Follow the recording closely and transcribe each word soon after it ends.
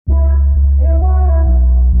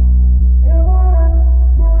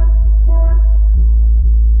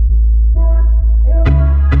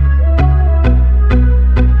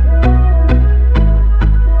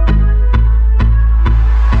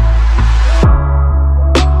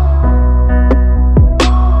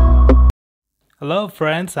Hello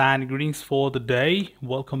friends and greetings for the day.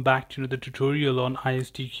 Welcome back to another tutorial on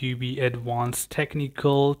ISTQB Advanced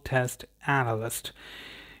Technical Test Analyst.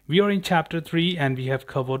 We are in chapter 3 and we have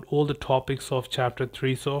covered all the topics of chapter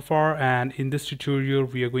 3 so far, and in this tutorial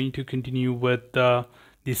we are going to continue with the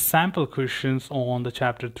sample questions on the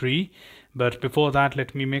chapter 3. But before that,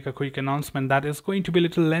 let me make a quick announcement that is going to be a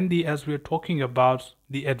little lengthy as we are talking about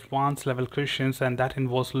the advanced level questions, and that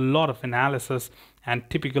involves a lot of analysis. And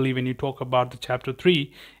typically when you talk about the chapter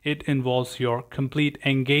 3, it involves your complete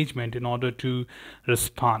engagement in order to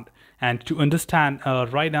respond. And to understand a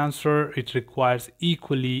right answer, it requires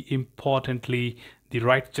equally importantly the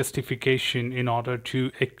right justification in order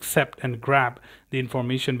to accept and grab the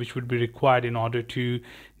information which would be required in order to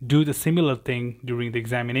do the similar thing during the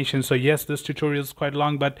examination. So yes, this tutorial is quite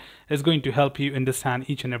long, but it's going to help you understand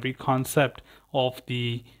each and every concept of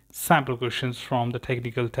the sample questions from the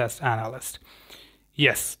technical test analyst.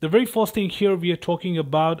 Yes, the very first thing here we are talking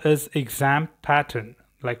about is exam pattern,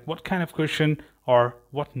 like what kind of question or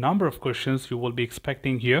what number of questions you will be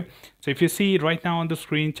expecting here. So if you see right now on the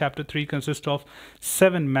screen, chapter 3 consists of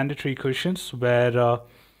 7 mandatory questions, where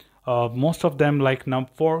most of them, like now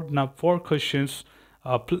four questions,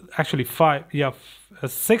 actually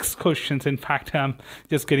 6 questions. In fact, I'm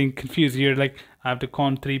just getting confused here, like I have to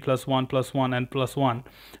count 3 plus 1 plus 1 and plus 1.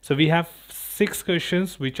 So we have 6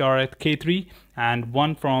 questions which are at K3 and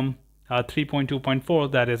one from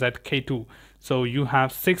 3.2.4 that is at K2. So you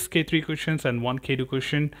have 6 K3 questions and 1 K2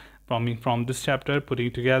 question from this chapter,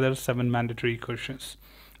 putting together 7 mandatory questions.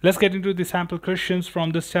 Let's get into the sample questions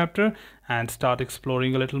from this chapter and start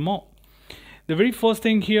exploring a little more. The very first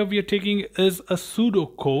thing here we are taking is a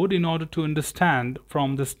pseudocode in order to understand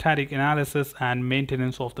from the static analysis and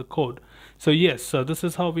maintenance of the code. So yes, so this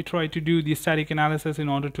is how we try to do the static analysis in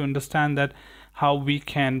order to understand that how we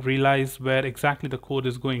can realize where exactly the code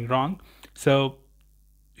is going wrong. So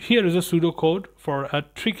here is a pseudocode for a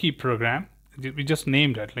tricky program. We just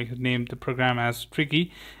named it, like named the program as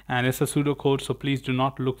tricky, and it's a pseudocode. So please do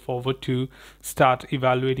not look forward to start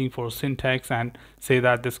evaluating for syntax and say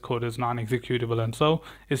that this code is non-executable. And so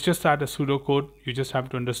it's just that a pseudocode. You just have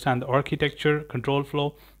to understand the architecture, control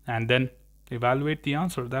flow, and then evaluate the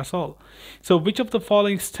answer. That's all. So which of the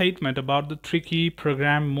following statement about the tricky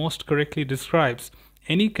program most correctly describes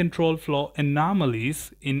any control flow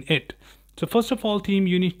anomalies in it? So first of all, team,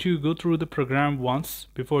 you need to go through the program once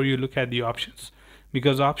before you look at the options,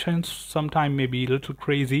 because options sometimes may be a little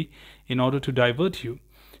crazy in order to divert you.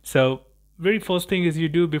 So very first thing is you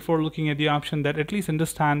do before looking at the option, that at least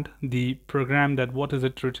understand the program, that what is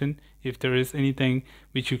it written. If there is anything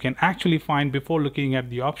which you can actually find before looking at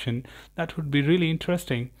the option, that would be really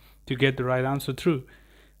interesting to get the right answer through.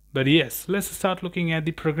 But yes, let's start looking at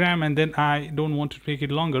the program, and then I don't want to make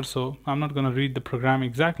it longer, so I'm not going to read the program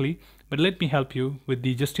exactly, but let me help you with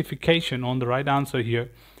the justification on the right answer here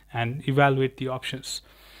and evaluate the options.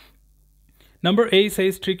 Number A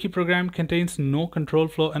says tricky program contains no control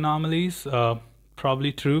flow anomalies.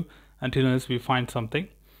 Probably true until unless we find something.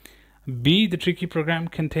 B, the tricky program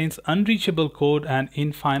contains unreachable code and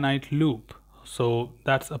infinite loop. So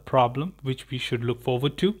that's a problem which we should look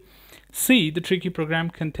forward to. C, the tricky program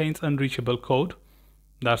contains unreachable code.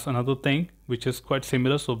 That's another thing which is quite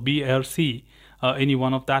similar. So B or C, any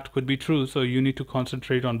one of that could be true. So you need to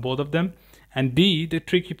concentrate on both of them. And D, the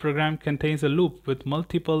tricky program contains a loop with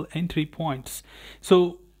multiple entry points.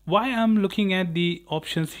 So why I'm looking at the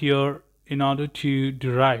options here in order to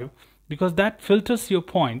derive? Because that filters your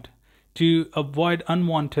point to avoid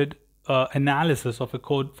unwanted analysis of a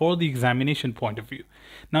code for the examination point of view.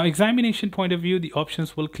 Now, examination point of view, the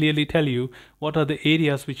options will clearly tell you what are the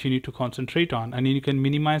areas which you need to concentrate on, and you can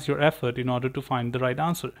minimize your effort in order to find the right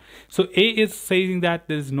answer. So A is saying that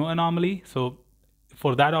there is no anomaly. So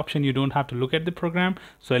for that option, you don't have to look at the program.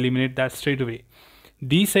 So eliminate that straight away.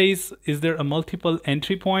 D says, is there a multiple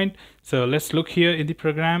entry point? So let's look here in the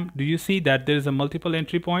program. Do you see that there is a multiple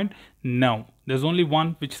entry point? No, there's only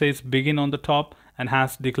one which says begin on the top and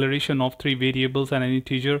has declaration of 3 variables and an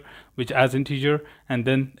integer, which as integer. And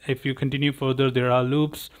then if you continue further, there are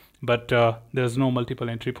loops, but there's no multiple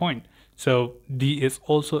entry point. So D is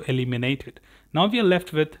also eliminated. Now we are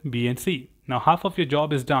left with B and C. Now half of your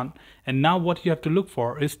job is done. And now what you have to look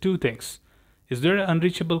for is 2 things. Is there an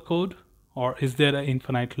unreachable code? Or is there an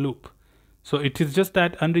infinite loop? So it is just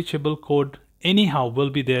that unreachable code anyhow will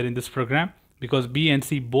be there in this program, because B and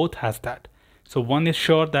C both has that. So one is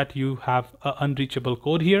sure that you have an unreachable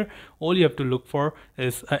code here. All you have to look for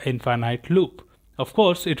is an infinite loop. Of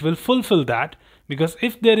course, it will fulfill that, because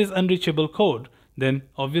if there is unreachable code, then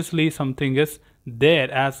obviously something is there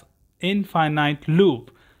as infinite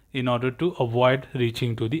loop in order to avoid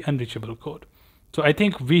reaching to the unreachable code. So I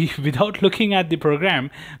think we, without looking at the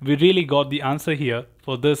program, we really got the answer here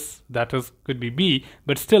for this, that is could be B.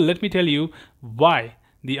 But still, let me tell you why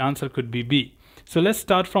the answer could be B. So let's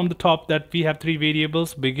start from the top, that we have three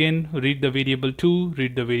variables. Begin, read the variable 2,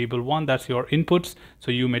 read the variable 1. That's your inputs.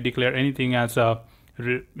 So you may declare anything as a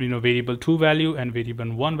variable 2 value and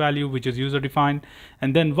variable 1 value, which is user defined.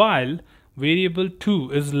 And then while variable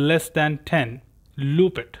 2 is less than 10,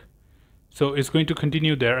 loop it. So it's going to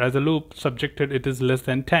continue there as a loop, subjected it is less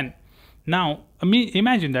than 10. Now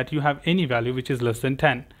imagine that you have any value which is less than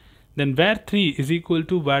 10. Then var 3 is equal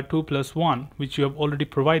to var 2 plus 1, which you have already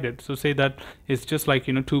provided. So say that it's just like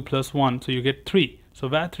 2 plus 1, so you get 3. So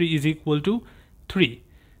var 3 is equal to 3.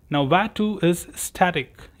 Now var 2 is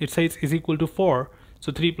static. It says is equal to 4.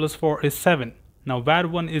 So 3 plus 4 is 7. Now var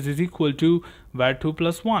 1 is equal to var 2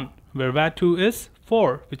 plus 1, where var 2 is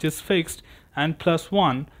 4, which is fixed, and plus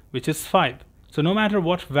 1, which is 5. So no matter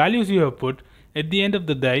what values you have put, at the end of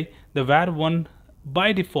the day, the var 1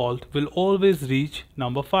 by default will always reach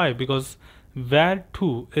number 5, because var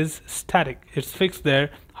 2 is static. It's fixed there,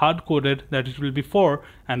 hard coded, that it will be 4,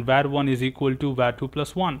 and var 1 is equal to var 2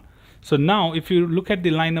 plus 1. So now if you look at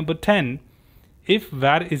the line number 10, if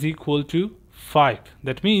var is equal to 5,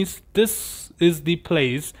 that means this is the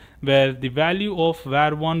place where the value of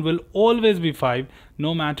var 1 will always be 5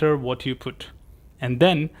 no matter what you put. And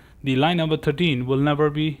then the line number 13 will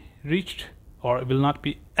never be reached, or will not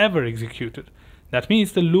be ever executed. That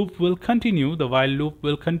means the loop will continue, the while loop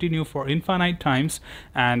will continue for infinite times,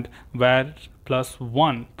 and var plus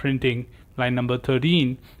 1 printing line number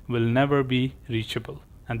 13 will never be reachable.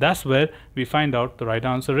 And that's where we find out the right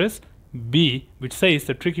answer is B, which says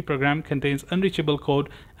the tricky program contains unreachable code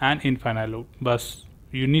and infinite loop. But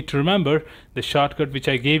you need to remember the shortcut which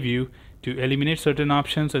I gave you to eliminate certain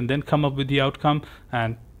options and then come up with the outcome,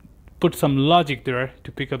 and put some logic there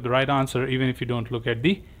to pick up the right answer even if you don't look at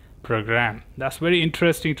the program. That's very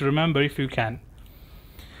interesting to remember if you can.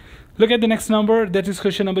 Look at the next number, that is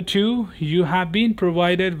question number 2. You have been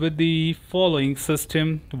provided with the following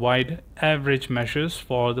system-wide average measures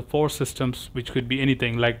for the 4 systems, which could be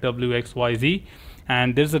anything like W, X, Y, Z.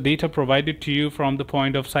 And there's a data provided to you from the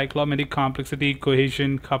point of cyclomatic complexity,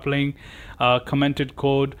 cohesion, coupling, commented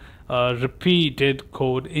code, repeated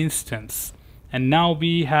code instance. And now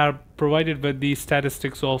we have provided with the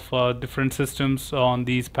statistics of different systems on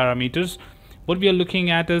these parameters. What we are looking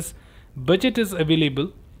at is budget is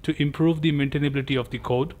available to improve the maintainability of the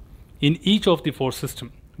code in each of the 4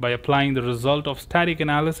 systems by applying the result of static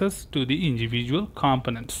analysis to the individual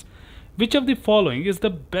components. Which of the following is the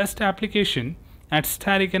best application at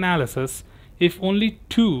static analysis if only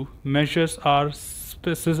 2 measures are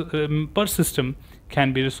per system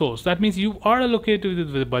can be resourced? That means you are allocated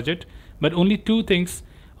with the budget, but only 2 things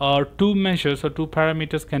or 2 measures or 2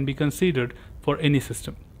 parameters can be considered for any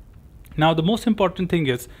system. Now the most important thing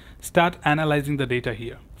is start analyzing the data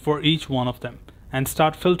here for each one of them and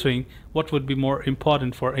start filtering what would be more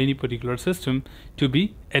important for any particular system to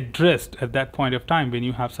be addressed at that point of time when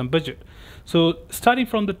you have some budget. So starting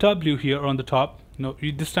from the W here on the top,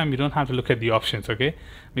 this time you don't have to look at the options, okay,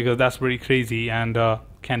 because that's very crazy and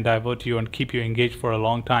can divert you and keep you engaged for a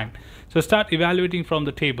long time. So start evaluating from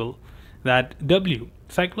the table that W,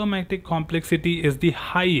 cyclomatic complexity, is the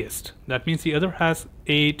highest. That means the other has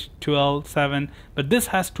 8, 12, 7, but this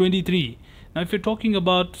has 23. Now if you're talking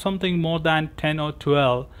about something more than 10 or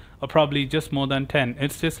 12, or probably just more than 10,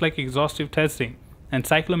 it's just like exhaustive testing. And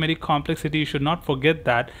cyclomatic complexity, you should not forget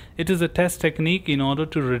that it is a test technique in order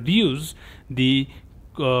to reduce the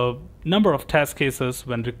number of test cases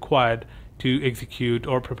when required to execute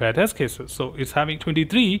or prepare test cases. So it's having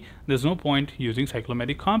 23, there's no point using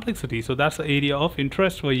cyclomatic complexity. So that's the area of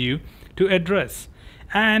interest for you to address.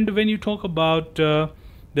 And when you talk about the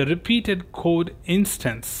repeated code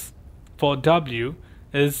instance for W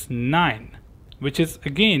is 9, which is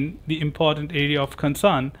again the important area of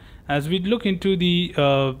concern as we look into the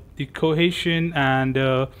cohesion and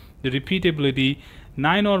the repeatability.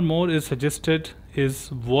 9 or more is suggested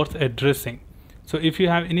is worth addressing. So if you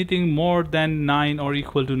have anything more than 9 or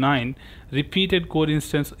equal to 9, repeated code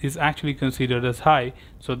instance is actually considered as high.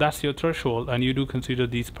 So that's your threshold, and you do consider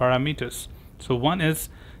these parameters. So one is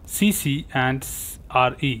CC and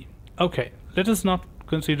RE. Okay, let us not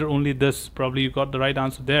consider only this. Probably you got the right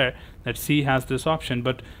answer there, that C has this option,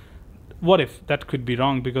 but what if that could be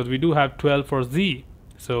wrong, because we do have 12 for Z.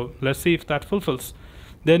 So let's see if that fulfills.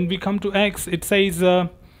 Then we come to X. It says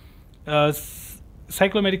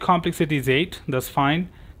cyclomatic complexity is 8, that's fine.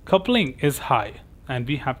 Coupling is high, and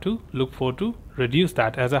we have to look for to reduce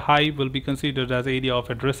that, as a high will be considered as area of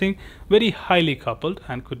addressing, very highly coupled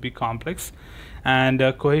and could be complex. And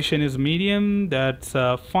cohesion is medium, that's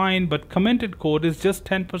fine, but commented code is just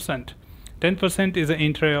 10%. 10% is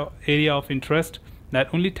an area of interest,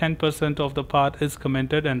 that only 10% of the part is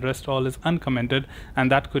commented and rest all is uncommented, and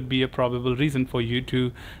that could be a probable reason for you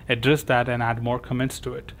to address that and add more comments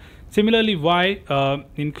to it. Similarly, Y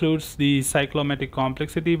includes the cyclomatic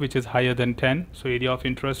complexity, which is higher than 10, so area of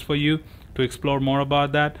interest for you to explore more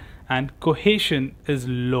about that. And cohesion is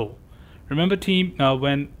low. Remember team,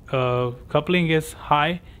 when coupling is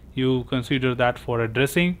high, you consider that for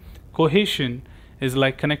addressing. Cohesion is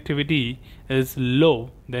like connectivity is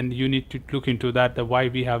low, then you need to look into that, the why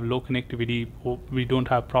we have low connectivity, or we don't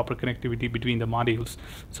have proper connectivity between the modules.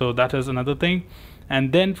 So that is another thing.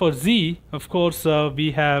 And then for Z, of course,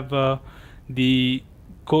 we have the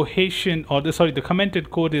cohesion, or the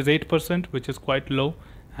commented code is 8%, which is quite low,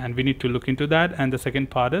 and we need to look into that. And the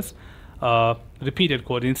second part is repeated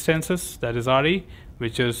code instances, that is RE,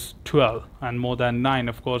 which is 12 and more than 9,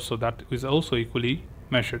 of course, so that is also equally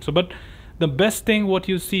measured. So but the best thing what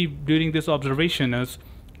you see during this observation is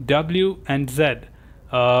W and Z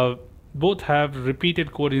both have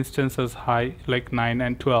repeated code instances high, like 9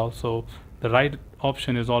 and 12, so the right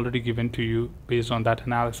option is already given to you based on that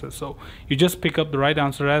analysis. So you just pick up the right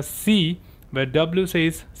answer as C, where W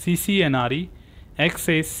says CC and RE, X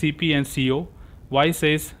says CP and CO, Y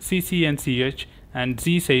says CC and CH, and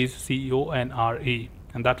Z says CO and RE,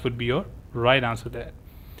 and that would be your right answer there.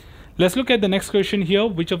 Let's look at the next question here.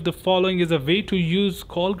 Which of the following is a way to use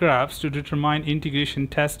call graphs to determine integration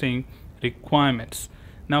testing requirements?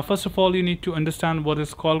 Now, first of all, you need to understand what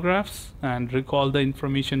is call graphs and recall the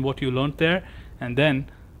information what you learned there, and then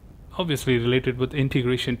obviously related with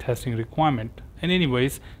integration testing requirement. And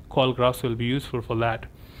anyways, call graphs will be useful for that.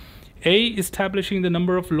 A, establishing the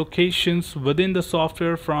number of locations within the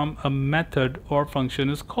software from a method or function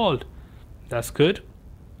is called. That's good.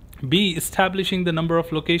 B, establishing the number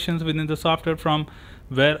of locations within the software from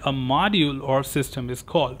where a module or system is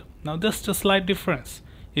called. Now, just a slight difference.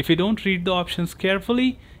 If you don't read the options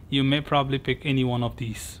carefully, you may probably pick any one of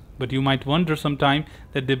these. But you might wonder sometime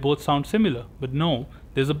that they both sound similar. But no,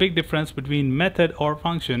 there's a big difference between method or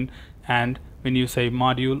function and when you say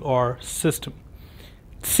module or system.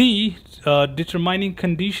 C, determining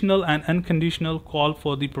conditional and unconditional call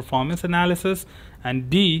for the performance analysis.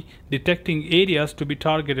 And D, detecting areas to be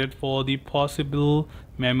targeted for the possible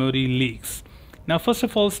memory leaks. Now, first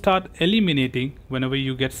of all, start eliminating whenever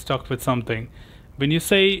you get stuck with something. When you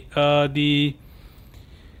say the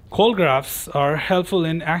call graphs are helpful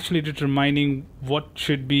in actually determining what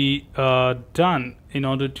should be done in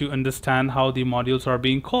order to understand how the modules are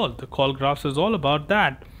being called. The call graphs is all about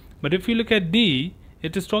that. But if you look at D,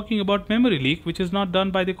 it is talking about memory leak, which is not done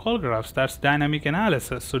by the call graphs. That's dynamic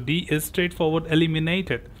analysis. So D is straightforward,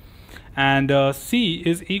 eliminated. And C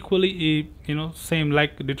is equally, same,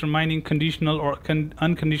 like determining conditional or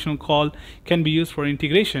unconditional call can be used for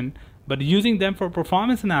integration, but using them for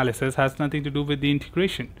performance analysis has nothing to do with the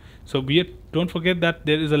integration. So don't forget that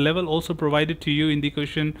there is a level also provided to you in the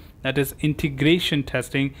question, that is integration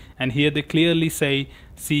testing, and here they clearly say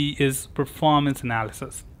C is performance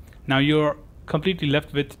analysis. Now you're completely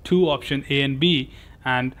left with two options, A and B,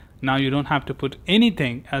 and now you don't have to put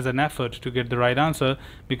anything as an effort to get the right answer,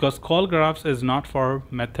 because call graphs is not for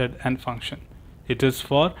method and function. It is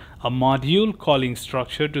for a module calling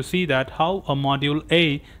structure to see that how a module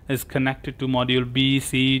A is connected to module B,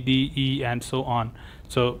 C, D, E, and so on.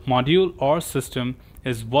 So module or system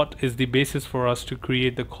is what is the basis for us to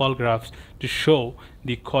create the call graphs to show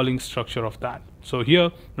the calling structure of that. So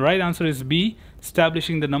here the right answer is B,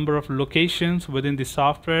 establishing the number of locations within the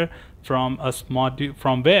software from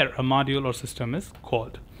where a module or system is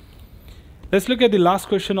called. Let's look at the last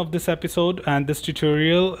question of this episode and this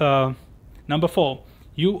tutorial. Number 4,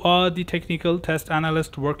 you are the technical test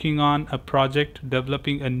analyst working on a project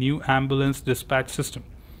developing a new ambulance dispatch system.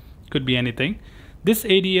 Could be anything. This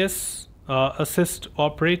ADS assists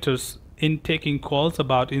operators in taking calls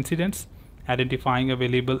about incidents, identifying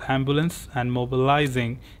available ambulance, and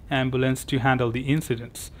mobilizing ambulance to handle the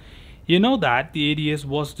incidents. You know that the ADS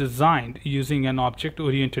was designed using an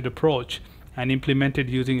object-oriented approach and implemented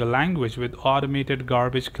using a language with automated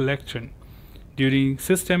garbage collection. During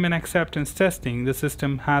system and acceptance testing, the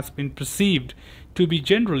system has been perceived to be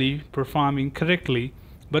generally performing correctly,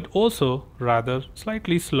 but also rather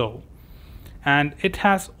slightly slow. And it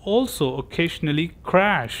has also occasionally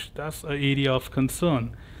crashed. That's an area of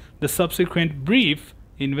concern. The subsequent brief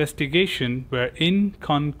investigation were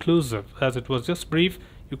inconclusive, as it was just brief.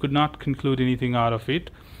 You could not conclude anything out of it.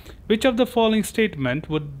 Which of the following statement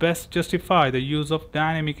would best justify the use of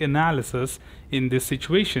dynamic analysis in this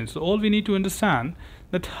situation? So all we need to understand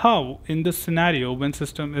that how in this scenario when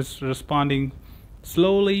system is responding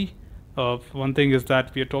slowly, one thing is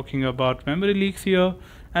that we are talking about memory leaks here,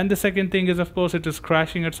 and the second thing is of course it is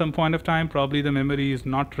crashing at some point of time. Probably the memory is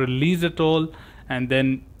not released at all and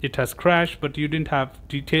then it has crashed, but you didn't have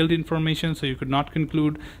detailed information, so you could not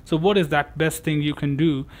conclude. So what is that best thing you can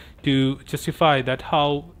do to justify that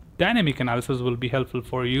how dynamic analysis will be helpful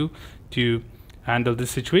for you to handle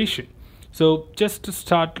this situation? So just to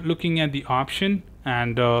start looking at the option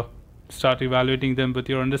and start evaluating them with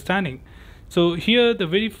your understanding. So here the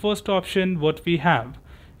very first option what we have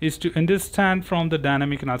is to understand from the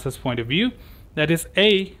dynamic analysis point of view. That is,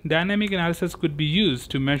 A, dynamic analysis could be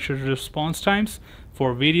used to measure response times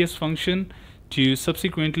for various functions to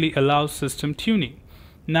subsequently allow system tuning.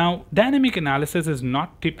 Now, dynamic analysis is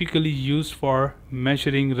not typically used for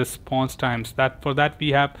measuring response times. For that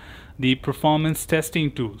we have the performance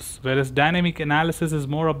testing tools, whereas dynamic analysis is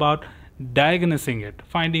more about diagnosing it,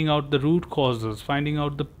 finding out the root causes, finding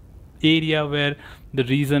out the area where the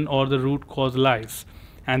reason or the root cause lies,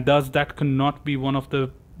 and thus that cannot be one of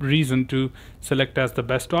the reason to select as the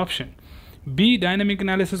best option. B, dynamic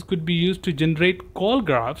analysis could be used to generate call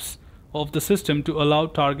graphs of the system to allow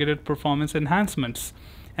targeted performance enhancements.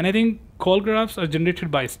 And I think call graphs are generated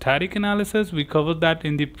by static analysis. We covered that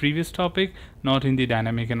in the previous topic, not in the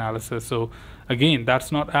dynamic analysis. So again,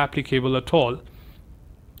 that's not applicable at all.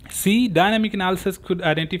 C, dynamic analysis could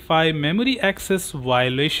identify memory access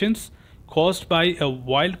violations caused by a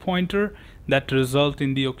wild pointer that result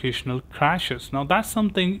in the occasional crashes. Now that's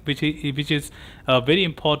something which is very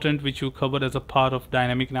important, which you covered as a part of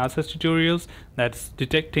dynamic analysis tutorials. That's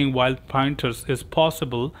detecting wild pointers is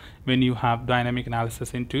possible when you have dynamic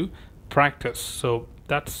analysis into practice. So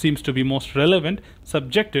that seems to be most relevant.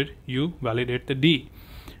 Subjected, you validate the D.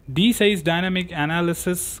 D says dynamic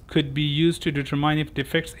analysis could be used to determine if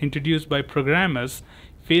defects introduced by programmers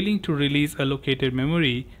failing to release allocated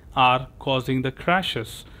memory are causing the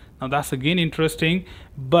crashes. Now that's again interesting,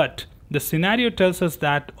 but the scenario tells us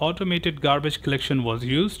that automated garbage collection was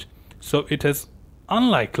used, so it is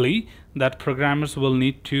unlikely that programmers will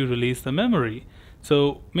need to release the memory.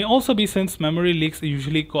 So may also be since memory leaks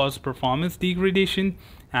usually cause performance degradation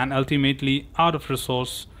and ultimately out of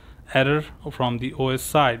resource error from the OS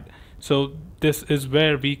side. So this is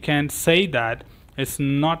where we can say that it's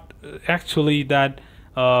not actually that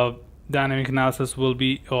dynamic analysis will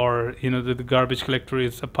be, or the garbage collector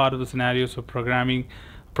is a part of the scenario, so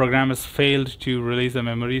programmers failed to release the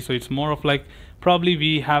memory. So it's more of like probably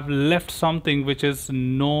we have left something which is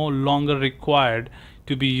no longer required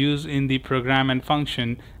to be used in the program and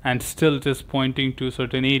function, and still it is pointing to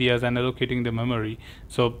certain areas and allocating the memory.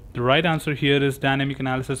 So the right answer here is dynamic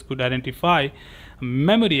analysis could identify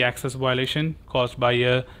memory access violation caused by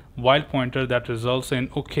a wild pointer that results in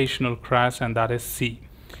occasional crash, and that is C.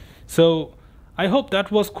 So I hope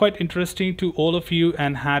that was quite interesting to all of you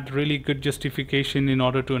and had really good justification in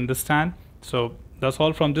order to understand. So that's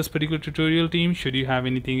all from this particular tutorial team. Should you have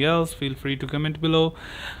anything else, feel free to comment below.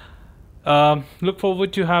 Look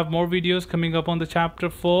forward to have more videos coming up on the chapter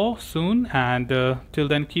 4 soon, and till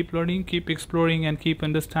then keep learning, keep exploring, and keep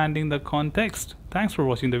understanding the context. Thanks for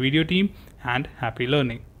watching the video team, and happy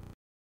learning.